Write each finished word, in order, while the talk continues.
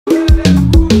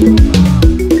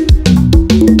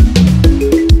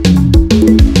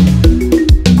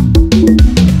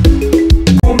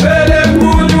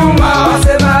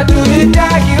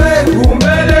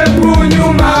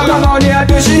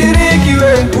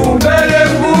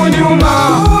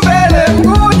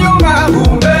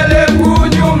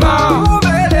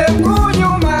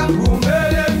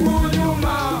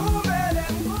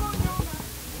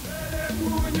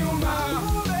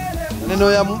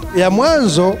ya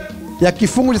mwanzo ya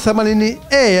kifungu cha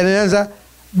 80A yanaanza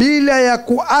bila ya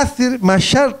kuathiri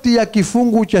masharti ya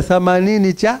kifungu cha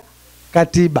 80 cha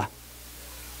katiba.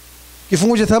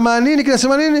 Kifungu cha 80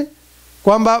 kinasema nini?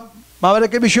 Kwamba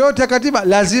marekebisho yote ya katiba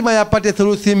lazima yapate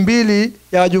thuluthi mbili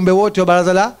ya wajumbe wote wa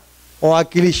baraza la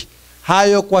wawakilishi.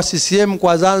 Hayo kwa CCM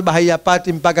kwa Zanzibar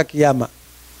haiyapati mpaka kiyama.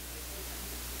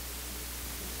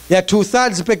 Ya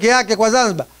 2/3 peke yake kwa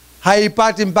Zanzibar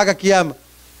haipati mpaka kiyama.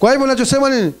 Kwa hivyo ninachosema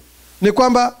nini? Ni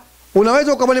kwamba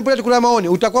unaweza ukamanipulate kura maoni,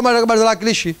 utakuwa baraza la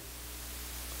wawakilishi.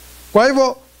 Kwa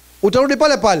hivyo utarudi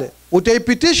pale pale,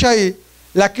 utaipitisha hii,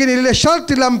 lakini lile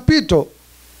sharti la mpito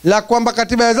la kwamba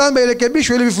katiba ya Zanzibar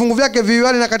irekebishwe ili vifungu vyake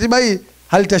viwiane na katiba hii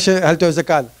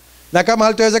halitawezekana. Na kama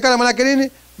halitawezekana maana yake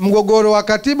nini? Mgogoro wa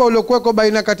katiba uliokuweko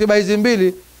baina katiba hizi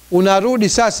mbili unarudi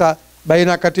sasa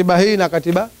baina katiba hii na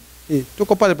katiba hii.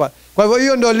 Tuko pale pale. Kwa hivyo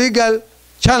hiyo ndio legal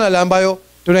channel ambayo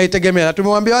tunaitegemea. Na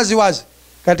tumemwambia wazi wazi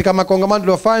katika makongamano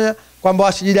tuliyofanya kwamba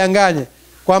wasijidanganye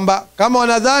kwamba kama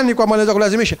wanadhani kwamba wanaweza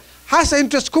kulazimisha. Hasa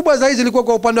interest kubwa zaidi zilikuwa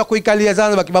kwa upande wa kuikalia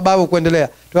Zanzibar kibabavu kuendelea.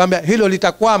 Tunaambia hilo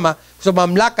litakwama kwa sababu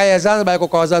mamlaka ya Zanzibar iko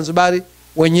kwa Wazanzibari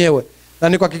wenyewe. Na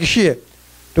nikuhakikishie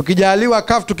tukijaliwa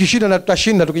CAF tukishinda na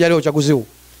tutashinda tukijaliwa uchaguzi huu.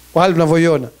 Kwa hali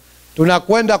tunavyoiona,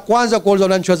 tunakwenda kwanza kuuliza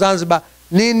wananchi wa Zanzibar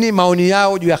nini maoni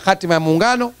yao juu ya hatima ya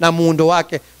muungano na muundo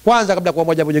wake kwanza kabla kwa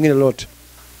moja jingine lolote.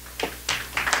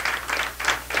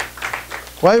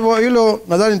 Kwa hivyo hilo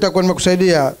nadhani nitakuwa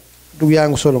nimekusaidia ndugu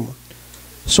yangu Solomon.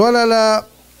 Swala la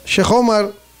Sheikh Omar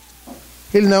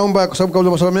hili naomba kwa sababu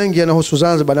kabla masuala mengi yanahusu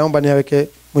Zanzibar naomba niweke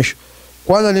mwisho.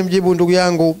 Kwanza nimjibu ndugu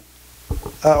yangu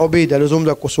Obida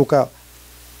alizungumza kuhusu UKAWA.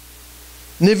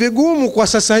 Ni vigumu kwa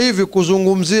sasa hivi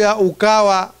kuzungumzia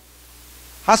UKAWA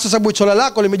hasa sababu swala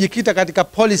lako limejikita katika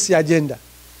policy agenda.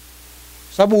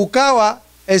 Sababu UKAWA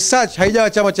as such haijawa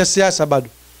chama cha siasa bado.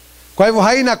 Kwa hivyo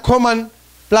haina common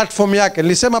platform yake.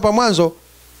 Nilisema hapa mwanzo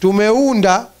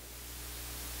tumeunda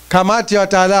kamati ya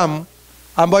wataalamu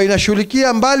ambayo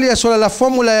inashughulikia mbali ya swala la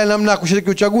formula ya namna ya kushiriki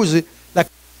uchaguzi na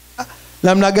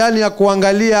namna gani ya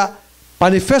kuangalia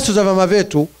manifesto za vyama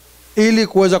vyetu ili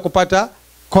kuweza kupata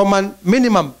common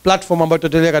minimum platform ambayo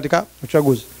tutaendelea katika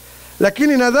uchaguzi.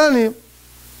 Lakini nadhani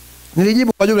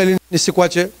nilijibu kwa jumla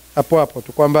nisikuache hapo hapo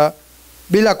tu kwamba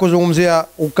bila kuzungumzia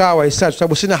UKAWA isa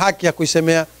sababu sina haki ya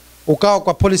kuisemea UKAWA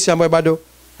kwa policy ambayo bado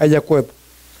haijakuwepo.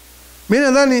 Mimi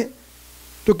nadhani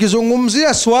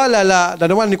tukizungumzia swala la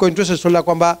ndio maana niko interested swala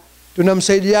kwamba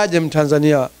tunamsaidiaje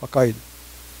Mtanzania wa kawaida.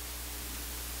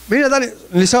 Mimi nadhani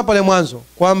nilisema pale mwanzo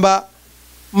kwamba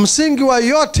msingi wa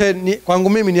yote ni kwangu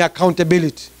mimi ni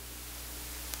accountability.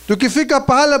 Tukifika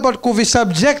pahala pa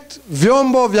kuvisubject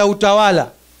vyombo vya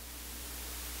utawala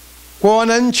kwa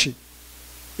wananchi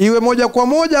iwe moja kwa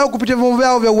moja au kupitia vyombo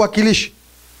vyao vya uwakilishi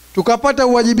tukapata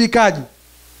uwajibikaji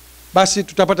basi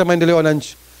tutapata maendeleo ya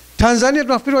wananchi. Tanzania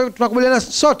tunafikiri tunakubaliana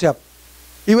sote hapa.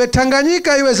 Iwe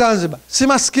Tanganyika iwe Zanzibar si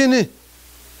maskini.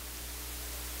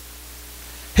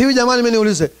 Hivi jamani mimi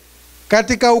niulize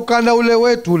katika ukanda ule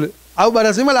wetu ule au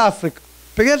bara zima la Afrika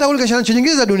pengine hata kule nchi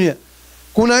nyingine za dunia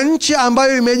kuna nchi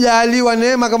ambayo imejaliwa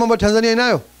neema kama ambayo Tanzania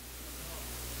inayo?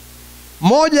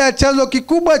 Moja ya chanzo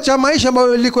kikubwa cha maisha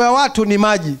ambayo liko ya watu ni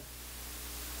maji.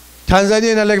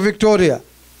 Tanzania ina Lake Victoria,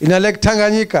 ina Lake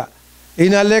Tanganyika,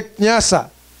 ina Lake Nyasa,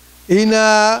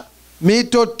 ina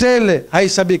mito tele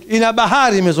haisabiki, ina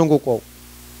bahari imezungukwa huko.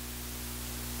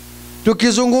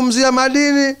 Tukizungumzia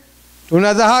madini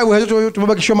tuna dhahabu,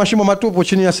 tumebakishwa mashimo matupu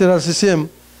chini ya sera CCM,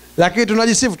 lakini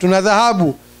tunajisifu tuna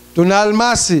dhahabu, tuna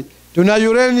almasi, tuna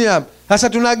uranium, sasa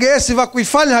tuna gesi va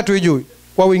kuifanya hatuijui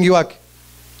kwa wingi wake.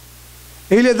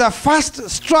 Ile the first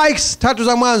strikes 3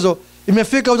 za mwanzo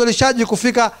imefika uzalishaji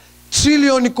kufika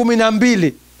trilioni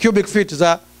 12 cubic feet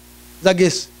za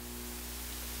gesi.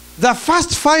 The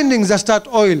first findings za Start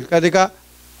Oil katika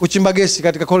kuchimba gesi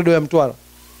katika corridor ya Mtwara.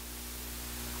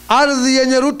 Ardhi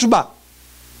yenye rutuba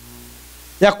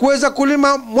ya kuweza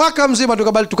kulima mwaka mzima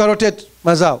tukarotate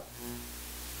mazao.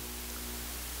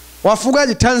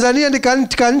 Wafugaji Tanzania ni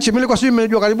katika nchi mimi kwa sababu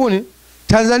nimejua karibuni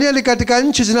Tanzania ni katika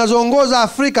nchi zinazoongoza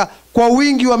Afrika kwa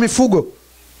wingi wa mifugo.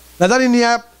 Nadhani ni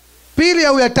ya pili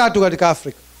au ya tatu katika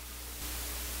Afrika.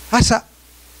 Hasa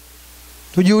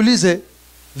tujiulize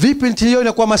vipi nchi hiyo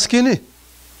inakuwa maskini?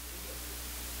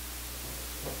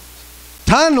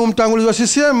 Tano mtangulizi wa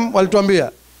CCM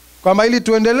walituambia kwamba ili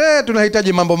tuendelee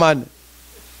tunahitaji mambo manne.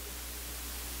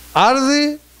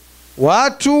 Ardhi,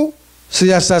 watu,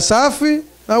 siasa safi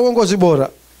na uongozi bora.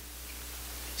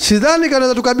 Sidhani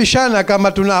kanaweza tukabishana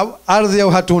kama tuna ardhi au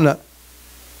hatuna.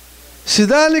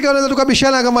 Sidhani kanaweza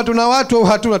tukabishana kama tuna watu au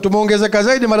hatuna. Tumeongezeka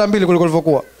zaidi mara 2 kuliko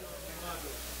ilivyokuwa.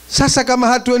 Sasa kama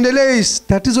hatuendelei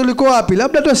tatizo liko wapi?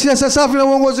 Labda tu siasa safi na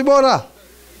uongozi bora.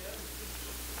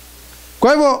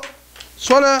 Kwa hivyo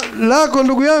swala lako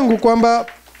ndugu yangu kwamba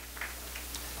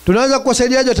tunaweza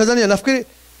kuwasaidiaje Watanzania, nafikiri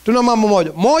tuna mambo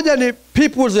moja ni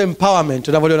people's empowerment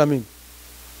tunavyoona mimi,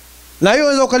 na hiyo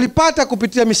unaweza ukalipata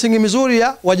kupitia misingi mizuri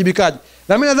ya wajibikaji.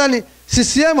 Na mimi nadhani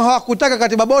CCM hawakutaka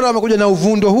katiba bora, wamekuja na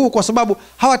uvundo huu kwa sababu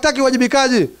hawataki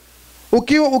wajibikaji.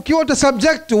 Ukiwa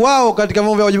subject wao katika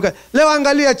mambo ya wajibikaji. Leo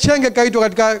angalia Chenge kaitwa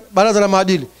katika baraza la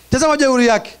maadili, tazama jeuri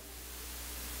yake.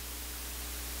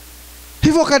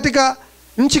 Hivyo katika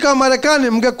nchi kama Marekani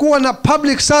mngekuwa na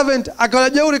public servant akawa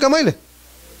jeuri kama ile,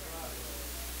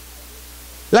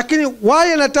 lakini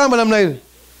why anatamba namna ile?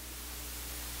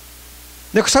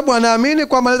 Ni kwa sababu anaamini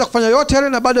kwamba anaweza kufanya yote yale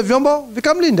na baada vyombo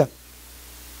vikamlinda.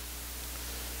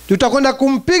 Tutakwenda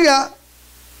kumpiga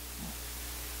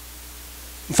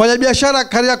mfanyabiashara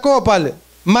Kariakoo pale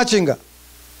machinga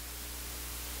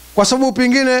kwa sababu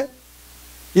pingine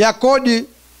ya kodi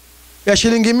ya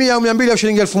shilingi 100 au 200 au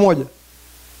shilingi 1000,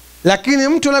 lakini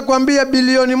mtu anakuambia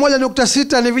bilioni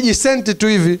 1.6 ni vijisenti tu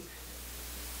hivi,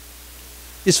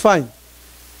 is fine.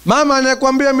 Mama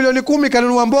anakuambia milioni 10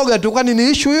 kanunua mboga tu, kwani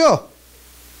ni issue hiyo?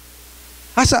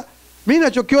 Sasa mimi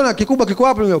ninachokiona kikubwa kiko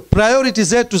wapi? Priorities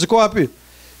zetu ziko wapi?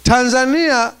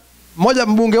 Tanzania, mmoja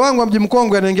mbunge wangu wa Mji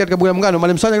Mkongwe anaingia katika bunge la Muungano,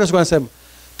 Mwalimu Sanya Grace anasema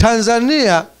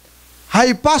Tanzania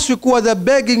haipaswi kuwa the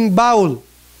begging bowl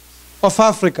of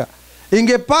Africa.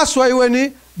 Ingepaswa iwe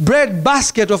ni bread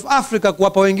basket of Africa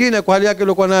kuwapa wengine kwa hali yake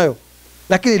iliyokuwa nayo.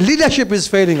 Lakini leadership is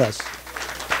failing us.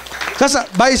 Sasa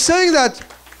by saying that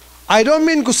I don't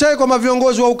mean kusema kwamba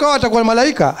viongozi wa UKAWA watakuwa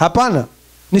malaika, hapana.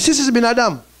 Ni sisi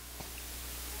binadamu.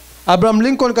 Abraham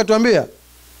Lincoln katuambia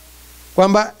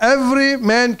kwamba every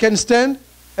man can stand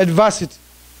adversity,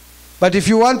 but if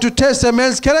you want to test a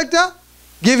man's character,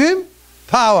 give him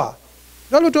power.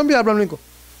 Ndio alituambia Abraham Lincoln.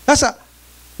 Sasa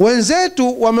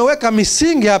wenzetu wameweka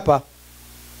misingi hapa,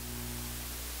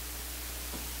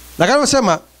 na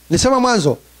kama nisema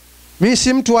mwanzo, mimi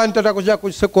si mtu anataka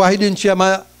kuahidi nchi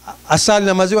ya asali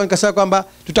na maziwa nikasema kwamba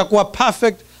tutakuwa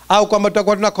perfect au kwamba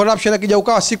tutakuwa tuna corruption akija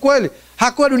UKAWA. Si kweli.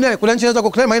 Hakuna duniani kuna nchi inaweza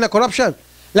kuclaim haina corruption,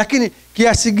 lakini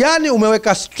kiasi gani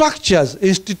umeweka structures,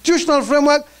 institutional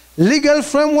framework, legal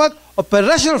framework,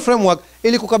 operational framework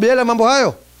ili kukabiliana mambo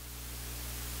hayo.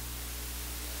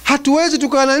 Hatuwezi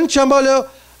tukawa na nchi ambayo leo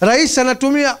rais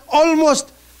anatumia almost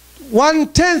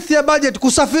 1/10 ya budget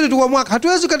kusafiri tu kwa mwaka.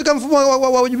 Hatuwezi katika mfumo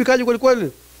wa ujibikaji kweli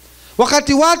kweli.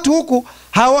 Wakati watu huku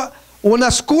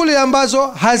una skuli ambazo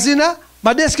hazina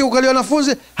madeski kukalia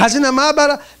wanafunzi, hazina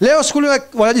maabara. Leo skuli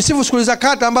wanajisifu skuli za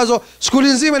kata ambazo skuli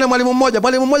nzima na mwalimu mmoja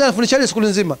anafundisha skuli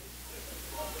nzima.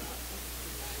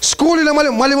 Skuli na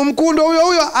mwalimu mkuu ndio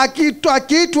huyo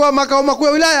akiitwa makao makuu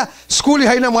ya wilaya, skuli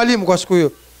haina mwalimu kwa siku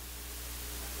hiyo.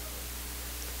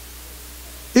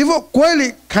 Hivyo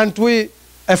kweli can't we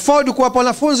afford kuwapa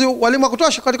wanafunzi walimu wa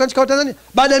kutosha katika nchi kama Tanzania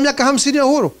baada ya miaka 50 ya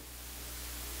uhuru?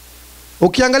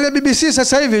 Ukiangalia BBC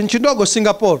sasa hivi, nchi ndogo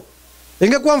Singapore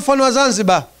ingekuwa mfano wa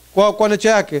Zanzibar kwa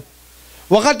nature yake.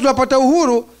 Wakati tunapata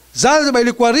uhuru, Zanzibar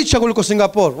ilikuwa richer kuliko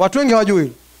Singapore. Watu wengi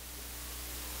hawajui.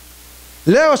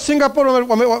 Leo Singapore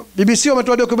BBC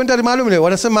wametoa documentary maalum leo,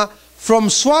 wanasema from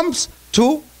swamps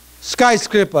to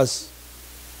skyscrapers.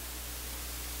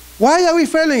 Why are we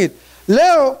failing it?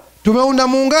 Leo tumeunda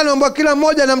muungano ambao kila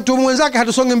mmoja na mtu mwenzake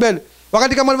hatusongi mbele.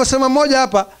 Wakati kama alivyosema mmoja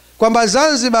hapa kwamba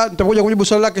Zanzibar, nitakuja kujibu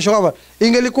swali lake shokaba,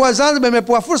 ingelikuwa Zanzibar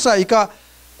imepewa fursa ikawa,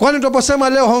 kwani tunaposema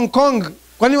leo Hong Kong,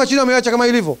 kwani wa China wameacha kama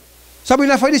ilivyo? Sababu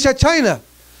inafaidisha China.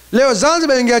 Leo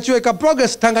Zanzibar ingeachiwa ika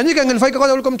progress, Tanganyika ingenufaika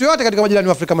kwanza kuliko mtu yote katika majirani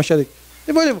wa Afrika Mashariki.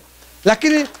 Hivyo.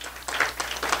 Lakini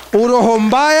uroho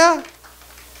mbaya,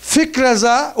 fikra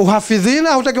za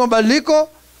uhafidhina, hutaki mabadiliko,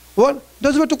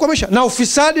 ndio zimetukwamisha, na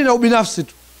ufisadi na ubinafsi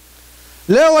tu.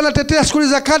 Leo wanatetea skuli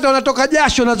za kata, wanatoka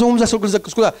jasho nazungumza skuli za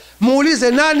skuli.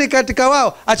 Muulize nani katika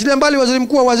wao, achilia mbali waziri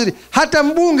mkuu wa waziri, hata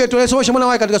mbunge tunasomesha mwana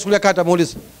wake katika skuli ya kata,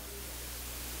 muulize.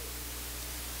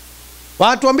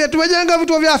 Watu ambia tumejenga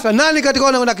vituo vya afya, nani katika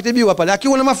wao anakitibiwa pale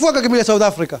akiwa na mafua kakimbilia South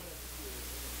Africa?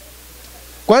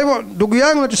 Kwa hivyo ndugu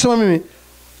yangu, natusema mimi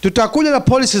tutakuja na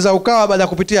policy za UKAWA baada ya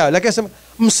kupitia, lakini sema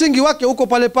msingi wake uko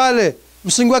pale pale.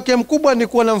 Msingi wake mkubwa ni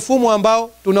kuwa na mfumo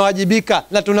ambao tunawajibika,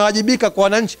 na tunawajibika kwa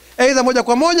wananchi aidha moja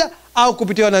kwa moja au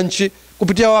kupitia wananchi,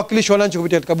 kupitia wawakilishi wananchi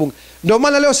kupitia katika bunge. Ndio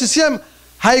maana leo CCM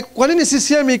kwa nini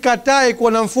CCM ikatae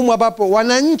kuwa na mfumo ambapo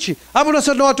wananchi hapo ndio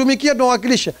tunawatumikia,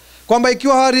 tunawakilisha, kwamba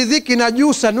ikiwa hawaridhiki na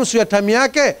Jussa nusu ya tamu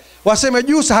yake waseme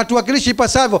Jussa hatuwakilishi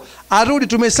ipasavyo, arudi,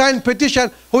 tumesign petition,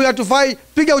 huyu hatufai,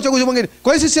 piga uchaguzi mwingine.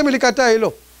 Kwa hiyo CCM ilikataa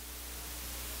hilo.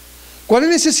 Kwa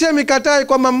nini CCM ikatai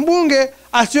kwamba mbunge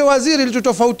asiwe waziri ili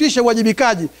tutofautishe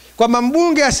uwajibikaji? Kwamba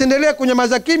mbunge asiendelee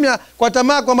kunyamaza kimya kwa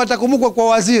tamaa kwamba atakumbukwa kwa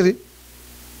waziri.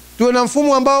 tuwe na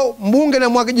mfumo ambao mbunge na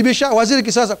mwajibisha waziri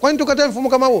kisasa. Kwani tukatae mfumo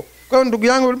kama huo? Kwa hiyo ndugu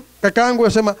yangu, kaka yangu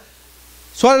anasema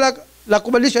swala la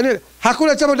kubadilisha nini?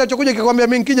 Hakuna chama kitachokuja kikwambia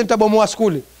mimi nikija nitabomoa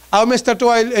skuli au mimi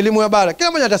sitatoa elimu ya bara.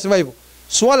 Kila mmoja atasema hivyo.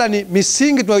 Swala ni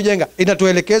misingi tunayojenga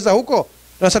inatuelekeza huko.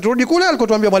 Na sasa turudi kule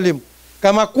alikotuambia mwalimu.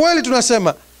 Kama kweli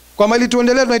tunasema kwamba ili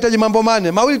tuendelee tunahitaji mambo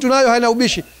mane. Mawili tunayo hayana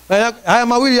ubishi. Haya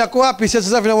mawili yako wapi? Siasa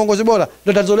safi na uongozi bora.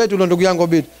 Ndio tatizo letu ndugu yangu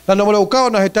bidi. Na ndio UKAWA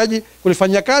tunahitaji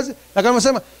kulifanyia kazi. Na kama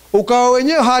nasema UKAWA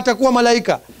wenyewe hawatakuwa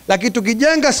malaika. Lakini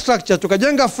tukijenga structure,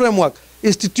 tukajenga framework,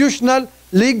 institutional,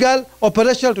 legal,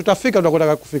 operational, tutafika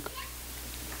tunakotaka kufika.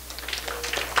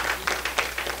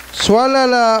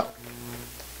 Swala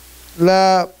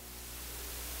la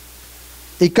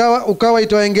UKAWA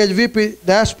ito engage vipi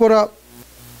diaspora?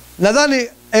 Nadhani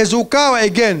as UKAWA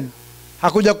again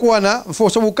hakuja kuwa na mfumo,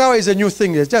 so UKAWA is a new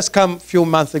thing, it's just come few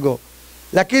months ago.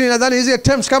 Lakini nadhani hizi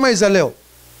attempts kama hizo leo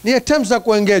ni attempts za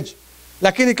kuengage,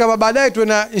 lakini kama baadaye tuwe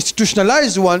na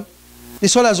institutionalized one ni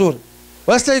swala zuri.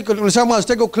 Wala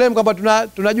sitaki claim kwamba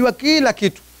tunajua kila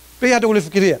kitu, pia hata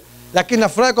kulifikiria, lakini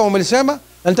nafurahi kama umelisema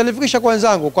na nitalifikisha kwa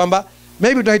wenzangu kwamba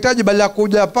maybe tunahitaji badala ya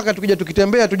kuja mpaka tukija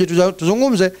tukitembea tuje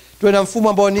tuzungumze, tuwe na mfumo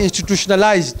ambao ni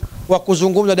institutionalized wa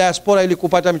kuzungumza diaspora ili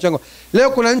kupata michango.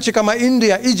 Leo kuna nchi kama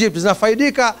India, Egypt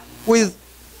zinafaidika with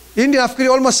India,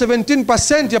 nafikiri almost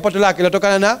 17% ya pato lake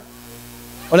linatokana na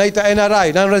wanaita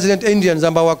NRI, non-resident Indians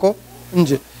ambao wako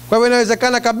nje. Kwa hivyo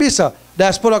inawezekana kabisa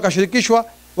diaspora wakashirikishwa,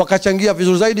 wakachangia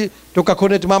vizuri zaidi,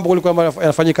 tukaconnect mambo kuliko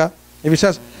yanafanyika hivi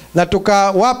sasa, na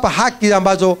tukawapa haki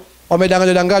ambazo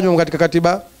wamedanganywa katika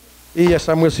katiba hii ya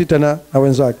Samuel Sita na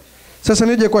wenzake. Sasa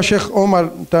nije kwa Sheikh Omar,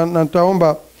 na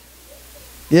nitaomba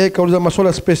yeye kauliza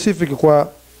masuala specific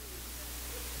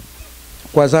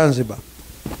kwa Zanzibar.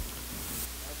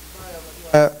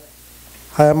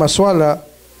 Haya maswala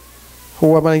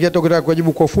huwa manaingia tokea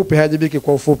kujibu kwa ufupi, hayajibiki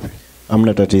kwa ufupi.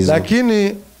 Hamna tatizo.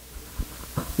 Lakini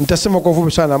nitasema kwa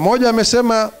ufupi sana. Moja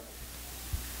amesema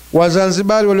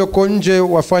Wazanzibari walioko nje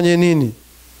wafanye nini?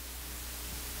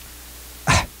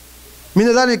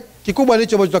 Mimi nadhani kikubwa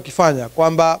ndicho ambacho tutakifanya,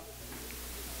 kwamba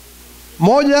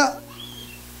moja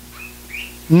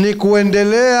ni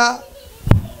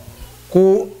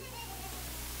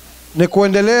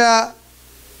kuendelea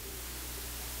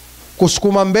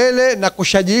kusukuma mbele na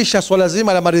kushajiisha swala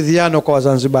zima la maridhiano kwa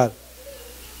Wazanzibari.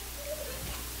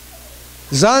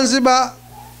 Zanzibar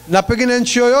na pengine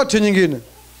nchi yoyote nyingine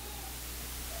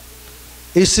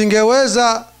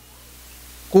isingeweza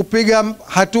kupiga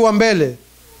hatua mbele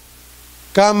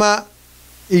kama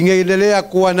ingeendelea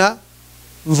kuwa na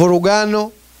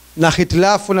mvurugano na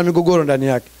hitilafu na migogoro ndani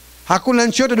yake. Hakuna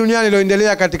nchi yote duniani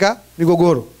iliyoendelea katika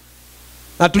migogoro.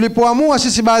 Na tulipoamua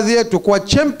sisi baadhi yetu kuwa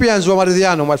champions wa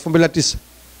maridhiano mwaka 2009,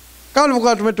 kama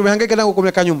tulivyokuwa tumehangaika tangu 10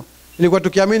 miaka nyuma, ilikuwa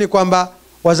tukiamini kwamba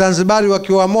Wazanzibari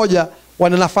wakiwa moja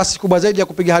wana nafasi kubwa zaidi ya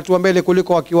kupiga hatua mbele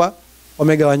kuliko wakiwa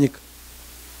wamegawanyika.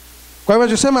 Kwa hivyo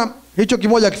tusema hicho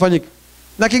kimoja kifanyike.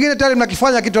 Na kingine tayari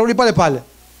mnakifanya, kitarudi pale pale.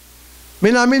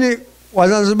 Mimi naamini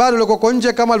Wazanzibari walioko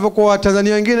nje kama walivyokuwa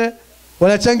Watanzania wengine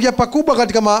wanachangia pakubwa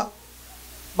katika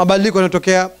mabadiliko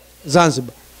yanayotokea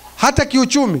Zanzibar. Hata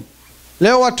kiuchumi,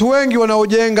 leo watu wengi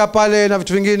wanaojenga pale na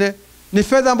vitu vingine ni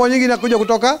fedha ambayo nyingi inakuja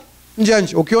kutoka nje ya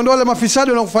nchi. Ukiondoa wale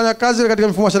mafisadi wanaofanya kazi katika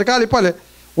mfumo wa serikali pale,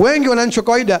 wengi wananchi wa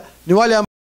kawaida ni wale ambao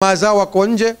mazao wako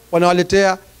nje,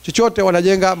 wanawaletea chochote,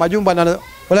 wanajenga majumba na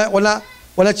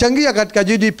wanachangia katika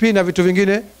GDP na vitu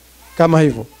vingine kama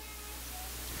hivyo.